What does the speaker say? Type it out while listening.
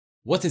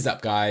What is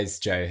up guys,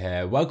 Joe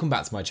here, welcome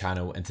back to my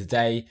channel, and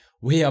today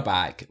we are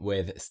back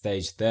with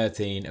stage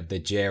 13 of the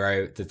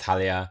Giro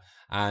d'Italia,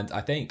 and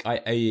I think I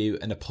owe you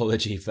an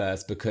apology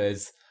first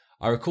because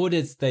I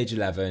recorded stage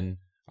 11,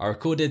 I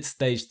recorded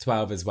stage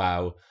 12 as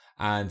well,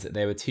 and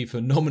they were two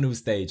phenomenal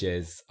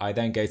stages. I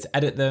then go to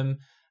edit them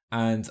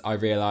and I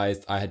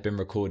realised I had been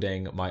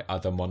recording my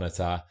other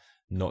monitor,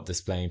 not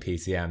displaying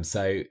PCM,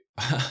 so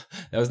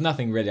there was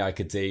nothing really I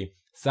could do.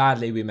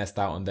 Sadly, we missed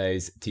out on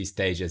those two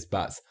stages,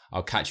 but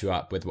I'll catch you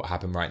up with what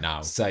happened right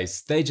now. So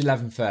stage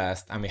 11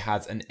 first, and we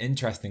had an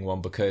interesting one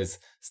because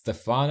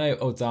Stefano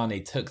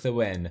Oldani took the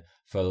win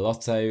for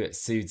Lotto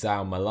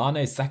Soudal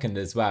Milano second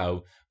as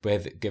well,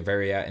 with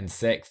Gaviria in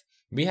 6th.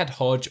 We had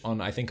Hodge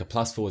on, I think, a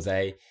 +4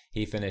 day.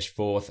 He finished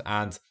 4th,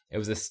 and it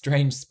was a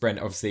strange sprint,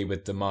 obviously,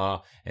 with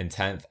Demar in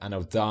 10th and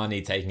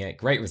Oldani taking it.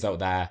 Great result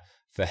there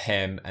for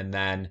him. And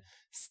then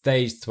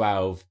stage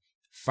 12,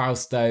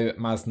 Fausto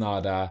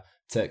Masnada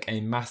took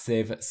a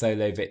massive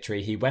solo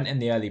victory. He went in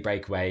the early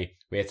breakaway.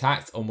 We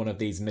attacked on one of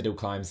these middle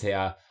climbs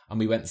here, and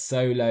we went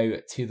solo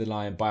to the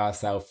line by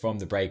ourselves from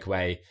the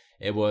breakaway.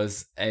 It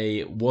was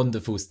a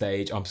wonderful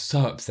stage. I'm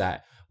so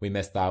upset we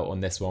missed out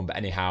on this one, but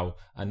anyhow,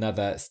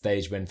 another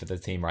stage win for the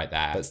team right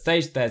there. But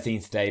stage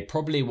 13 today,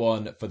 probably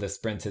one for the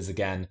sprinters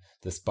again,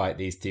 despite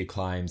these two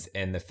climbs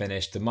in the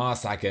finish. Demar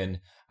Sagan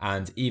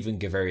and even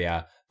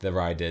Gaviria, the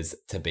riders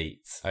to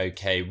beat.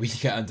 Okay, we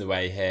get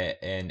underway here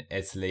in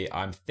Italy.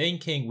 I'm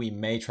thinking we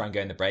may try and go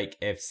in the break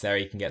if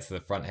Seri can get to the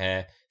front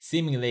here.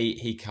 Seemingly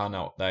he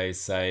cannot though,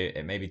 so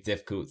it may be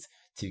difficult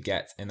to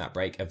get in that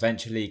break.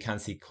 Eventually you can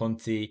see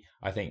Conti,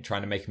 I think,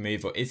 trying to make a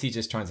move, or is he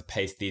just trying to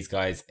pace these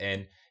guys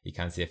in? You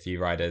can see a few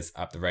riders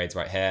up the roads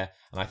right here,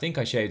 and I think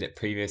I showed it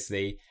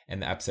previously in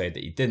the episode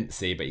that you didn't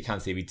see, but you can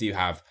see we do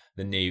have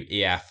the new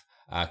EF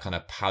kind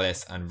of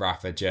Palace and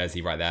Rafa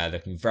jersey right there,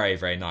 looking very,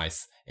 very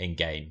nice in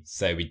game.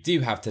 So we do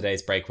have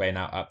today's breakaway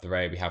now up the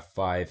road. We have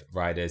 5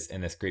 riders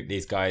in this group.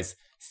 These guys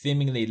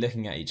seemingly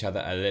looking at each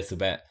other a little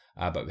bit,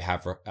 but we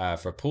have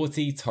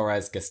Rapporti,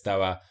 Torres,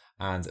 Gastoa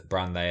and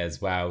Branley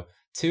as well.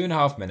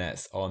 2.5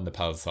 minutes on the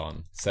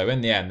peloton. So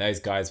in the end, those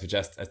guys were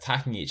just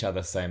attacking each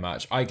other so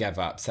much. I gave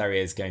up.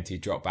 Seri is going to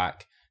drop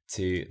back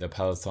to the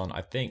peloton.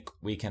 I think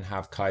we can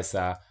have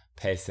Kaiser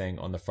pacing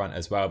on the front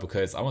as well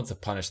because I want to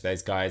punish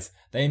those guys.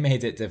 They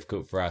made it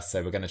difficult for us,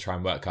 so we're going to try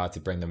and work hard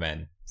to bring them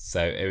in.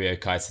 So Urio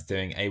Kaiser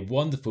doing a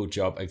wonderful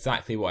job,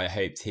 exactly what I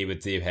hoped he would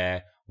do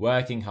here,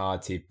 working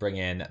hard to bring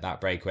in that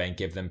breakaway and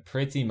give them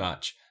pretty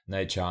much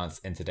no chance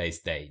in today's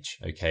stage.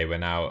 Okay, we're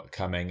now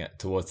coming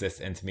towards this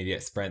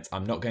intermediate sprint.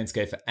 I'm not going to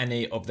go for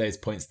any of those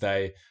points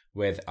though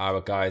with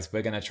our guys.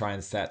 We're going to try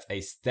and set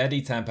a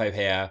steady tempo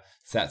here,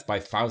 set by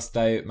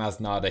Fausto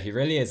Masnada. He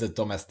really is a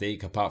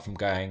domestique apart from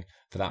going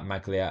for that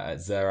Maglia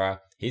at Zura.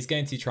 He's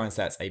going to try and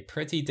set a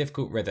pretty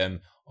difficult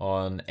rhythm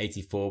on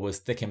 84. We'll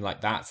stick him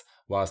like that,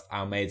 whilst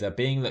Almeida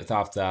being looked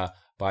after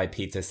by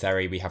Peter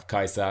Seri. We have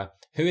Kaiser,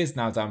 who is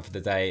now done for the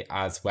day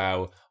as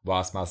well,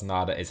 whilst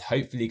Masnada is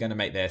hopefully going to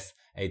make this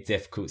a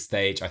difficult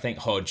stage. I think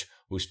Hodge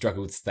will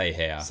struggle to stay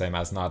here. So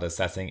Masnada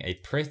setting a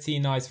pretty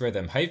nice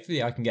rhythm.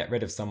 Hopefully I can get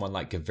rid of someone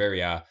like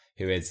Gaviria,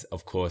 who is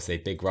of course a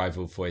big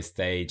rival for a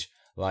stage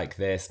like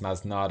this.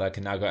 Masnada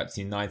can now go up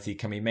to 90.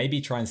 Can we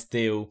maybe try and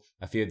steal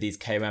a few of these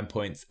KOM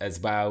points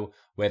as well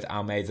with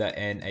Almeida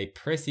in a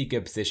pretty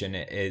good position?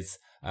 It is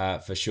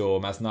for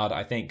sure. Masnada,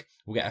 I think,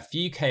 will get a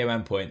few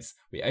KOM points.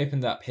 We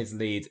opened up his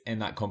lead in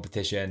that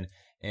competition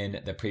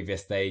in the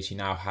previous stage. He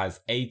now has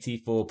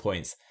 84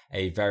 points,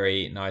 a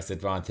very nice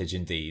advantage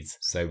indeed.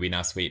 So we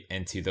now sweep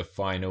into the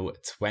final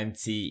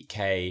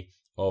 20k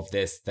of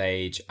this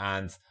stage,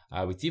 and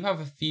we do have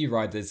a few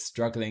riders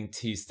struggling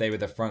to stay with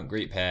the front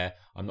group here.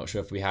 I'm not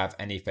sure if we have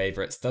any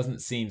favourites,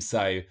 doesn't seem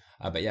so,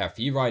 but yeah, a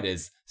few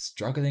riders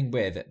struggling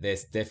with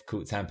this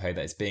difficult tempo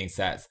that is being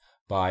set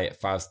by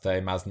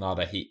Fausto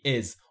Masnada. He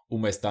is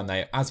almost done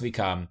though as we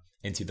come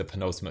into the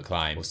penultimate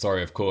climb. Well,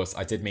 sorry, of course,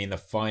 I did mean the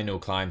final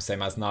climb. So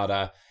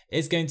Masnada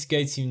is going to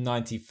go to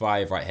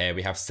 95 right here.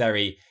 We have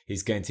Seri,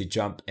 who's going to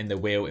jump in the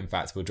wheel. In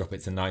fact, we'll drop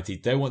it to 90.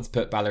 Don't want to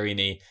put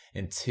Ballerini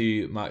in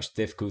too much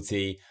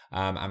difficulty.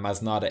 And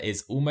Masnada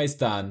is almost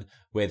done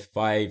with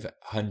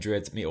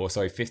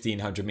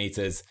 1500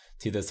 meters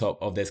to the top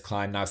of this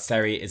climb. Now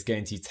Seri is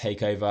going to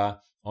take over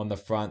on the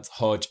front.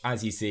 Hodge,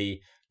 as you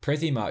see,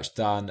 pretty much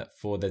done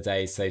for the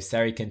day. So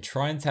Seri can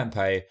try and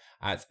tempo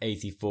at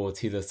 84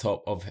 to the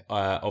top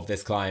of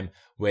this climb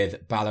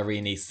with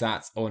Ballerini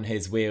sat on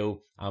his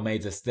wheel.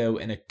 Almeida still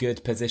in a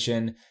good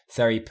position.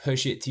 Seri,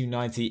 push it to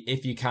 90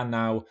 if you can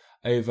now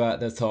over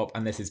the top,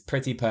 and this is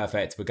pretty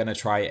perfect. We're going to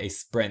try a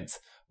sprint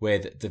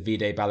with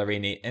Davide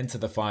Ballerini into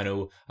the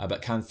final,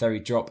 but can Seri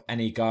drop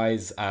any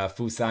guys?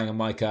 Fulsang and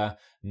Micah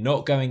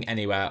not going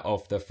anywhere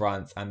off the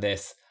front, and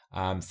this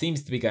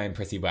seems to be going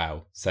pretty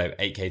well. So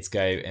 8k to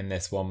go in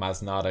this one.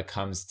 Masnada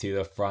comes to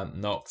the front.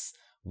 Knox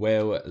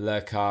will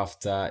look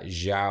after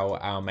João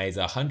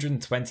Almeida.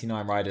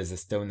 129 riders are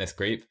still in this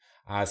group,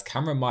 as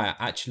Cameron Meyer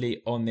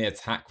actually on the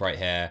attack right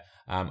here.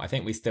 I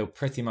think we still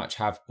pretty much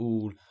have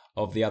all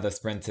of the other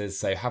sprinters,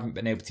 so haven't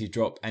been able to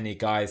drop any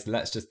guys.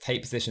 Let's just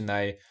take position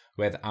though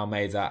with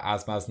Almeida,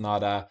 as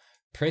Masnada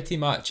pretty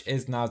much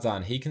is now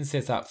done. He can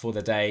sit up for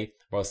the day,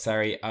 while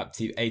Seri up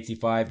to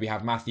 85. We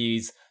have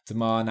Matthews,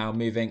 Damar now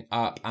moving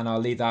up, and our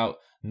lead out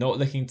not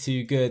looking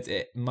too good,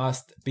 it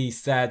must be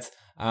said.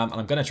 And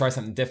I'm going to try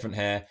something different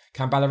here.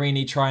 Can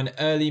Ballerini try an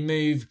early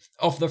move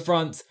off the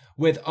front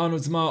with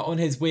Arnold Damar on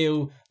his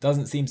wheel?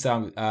 Doesn't seem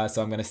so.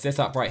 So I'm going to sit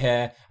up right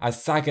here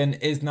as Sagan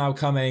is now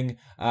coming.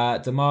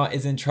 Damar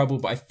is in trouble,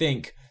 but I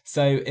think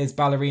so is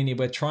Ballerini.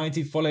 We're trying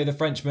to follow the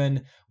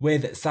Frenchman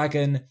with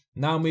Sagan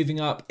now moving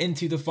up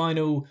into the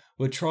final.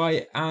 We'll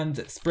try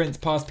and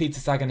sprint past Peter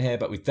Sagan here,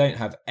 but we don't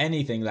have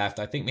anything left.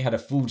 I think we had a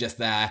fool just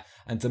there,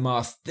 and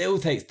Damar still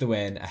takes the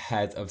win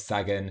ahead of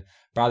Sagan.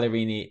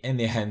 Ballerini in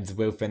the end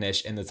will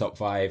finish in the top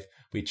 5.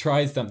 We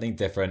tried something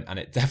different and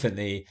it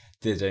definitely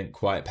didn't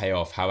quite pay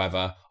off.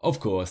 However, of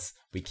course,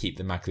 we keep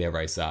the Maglia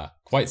Rosa.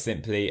 Quite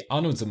simply,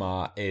 Arnold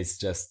Damar is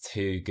just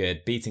too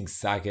good, beating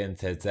Sagan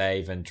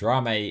today.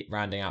 Vendrame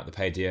rounding out the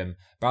podium.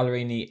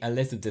 Ballerini a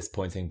little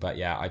disappointing, but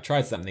yeah, I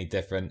tried something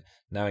different,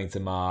 knowing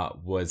Damar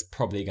was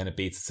probably going to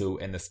beat us all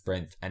in the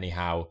sprint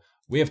anyhow.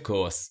 We, of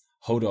course,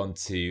 hold on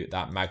to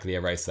that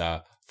Maglia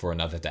Rosa for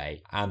another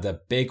day. And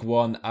a big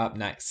one up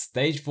next,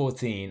 stage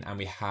 14, and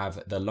we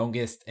have the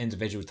longest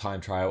individual time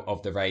trial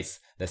of the race,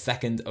 the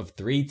second of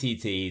 3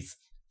 TTs,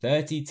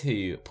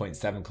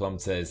 32.7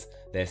 kilometers.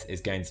 This is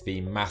going to be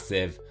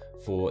massive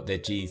for the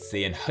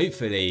GC, and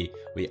hopefully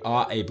we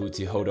are able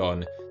to hold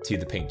on to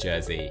the pink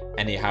jersey.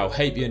 Anyhow,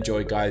 hope you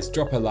enjoyed, guys.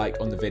 Drop a like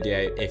on the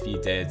video if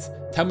you did.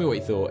 Tell me what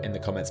you thought in the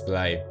comments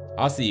below.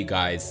 I'll see you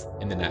guys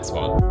in the next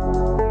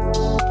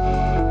one.